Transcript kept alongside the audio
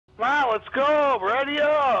let's go! Ready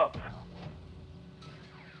up!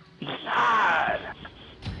 God!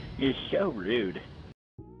 You're so rude.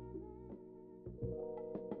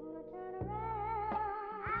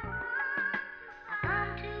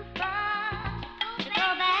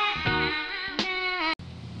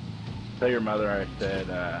 Tell your mother I said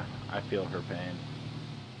I feel her pain.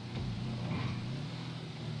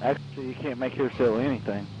 Actually, you can't make her feel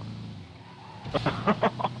anything.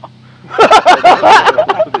 I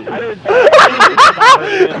didn't say anything about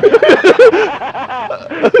it.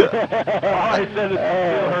 All I said is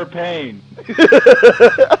feel her pain.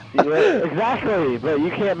 Yeah, exactly, but you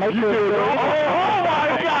can't make her feel anything.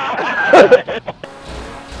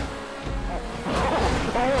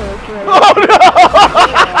 Oh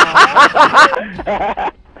my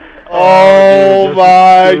God! Oh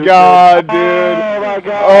my God, dude! Oh my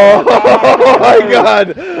God! Oh my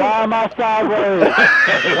God! Why am I sideways?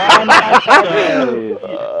 Why am I sideways?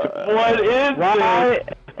 What is Why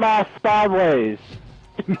am I sideways?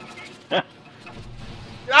 Get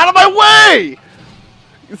out of my way!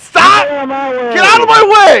 Stop! Get out of my way! Get out of my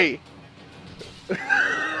way!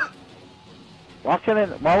 Why can't it?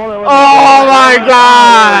 Why won't it? Oh my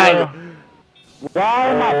God! Why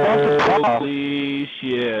am I bumping off? Holy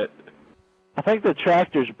shit. I think the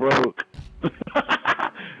tractor's broke.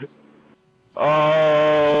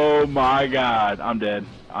 Oh my God. I'm dead.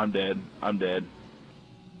 I'm dead. I'm dead.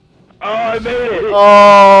 Oh, I made it!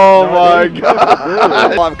 Oh my God!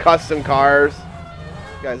 I love custom cars.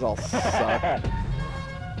 You guys all suck.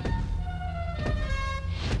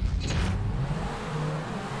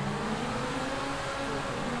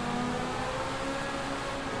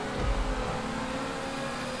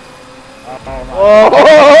 Oh,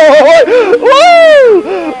 woo!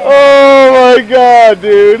 Oh my God,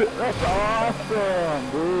 dude! That's awesome,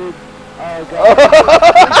 dude. Oh God.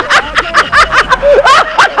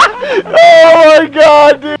 Oh my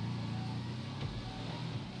God, dude!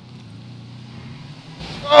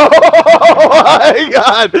 Oh my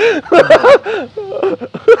God!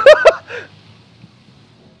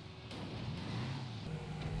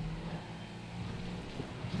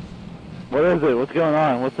 What is it? What's going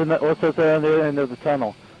on? What's at the other end of the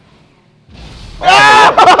tunnel?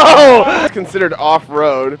 Oh! It's considered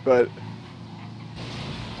off-road, but...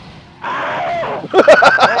 Yeah, you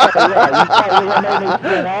thought you were making me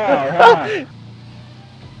spin out, huh?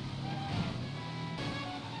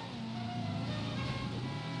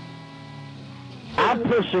 I'm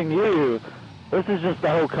pushing you. This is just the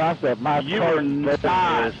whole concept. You are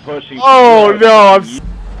not pushing. Oh no, I'm...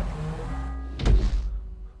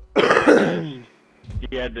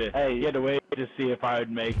 You had to wait to see if I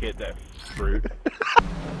would make it, that fruit.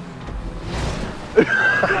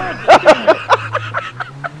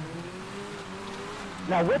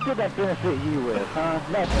 Now, what did that benefit you with, huh?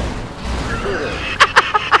 Nothing.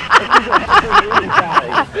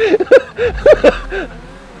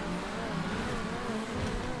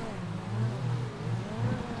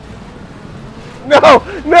 No!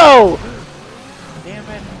 No! Damn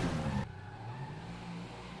it.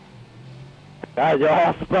 God, y'all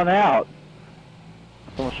all spun out.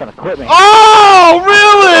 Someone's trying to quit me. Oh,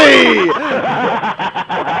 really?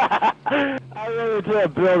 I ran into a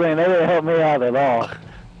building. They didn't help me out at all.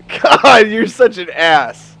 God, you're such an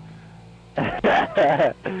ass. Come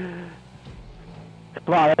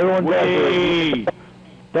on, everyone does it.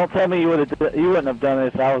 Don't tell me you wouldn't have done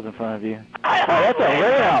this if I was in front of you. Oh, that's a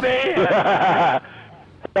ramp.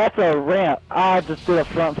 That's a ramp. I just did a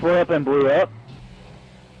front flip and blew up.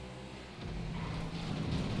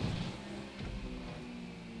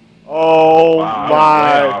 Oh wow,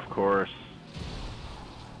 my! Off course.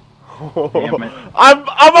 Damn it. I'm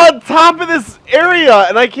on top of this area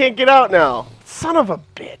and I can't get out now. Son of a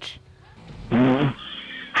bitch! Oh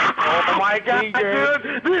my God,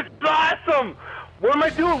 dude! This is awesome! What am I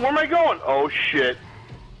doing? Where am I going? Oh shit!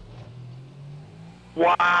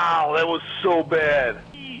 Wow, that was so bad.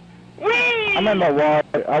 Whee! I'm in the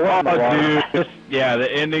water. I want the water. Dude, yeah, the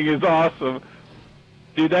ending is awesome.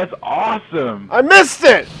 Dude, that's awesome. I missed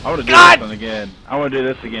it! I want to do God! this one again. I want to do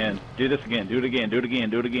this again. Do this again. Do it again. Do it again.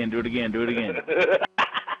 Do it again. Do it again. Do it again.